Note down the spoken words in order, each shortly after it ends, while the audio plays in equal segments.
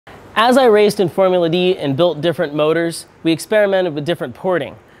As I raced in Formula D and built different motors, we experimented with different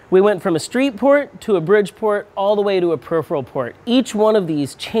porting. We went from a street port to a bridge port all the way to a peripheral port. Each one of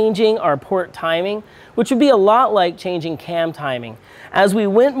these changing our port timing, which would be a lot like changing cam timing. As we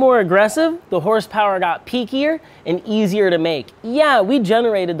went more aggressive, the horsepower got peakier and easier to make. Yeah, we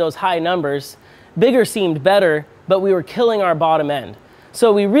generated those high numbers. Bigger seemed better, but we were killing our bottom end.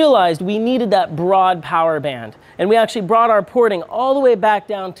 So we realized we needed that broad power band, and we actually brought our porting all the way back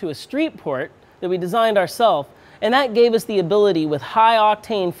down to a street port that we designed ourselves, and that gave us the ability with high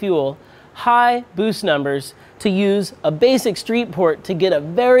octane fuel, high boost numbers, to use a basic street port to get a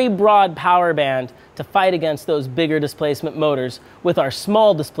very broad power band to fight against those bigger displacement motors with our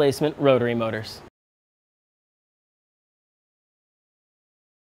small displacement rotary motors.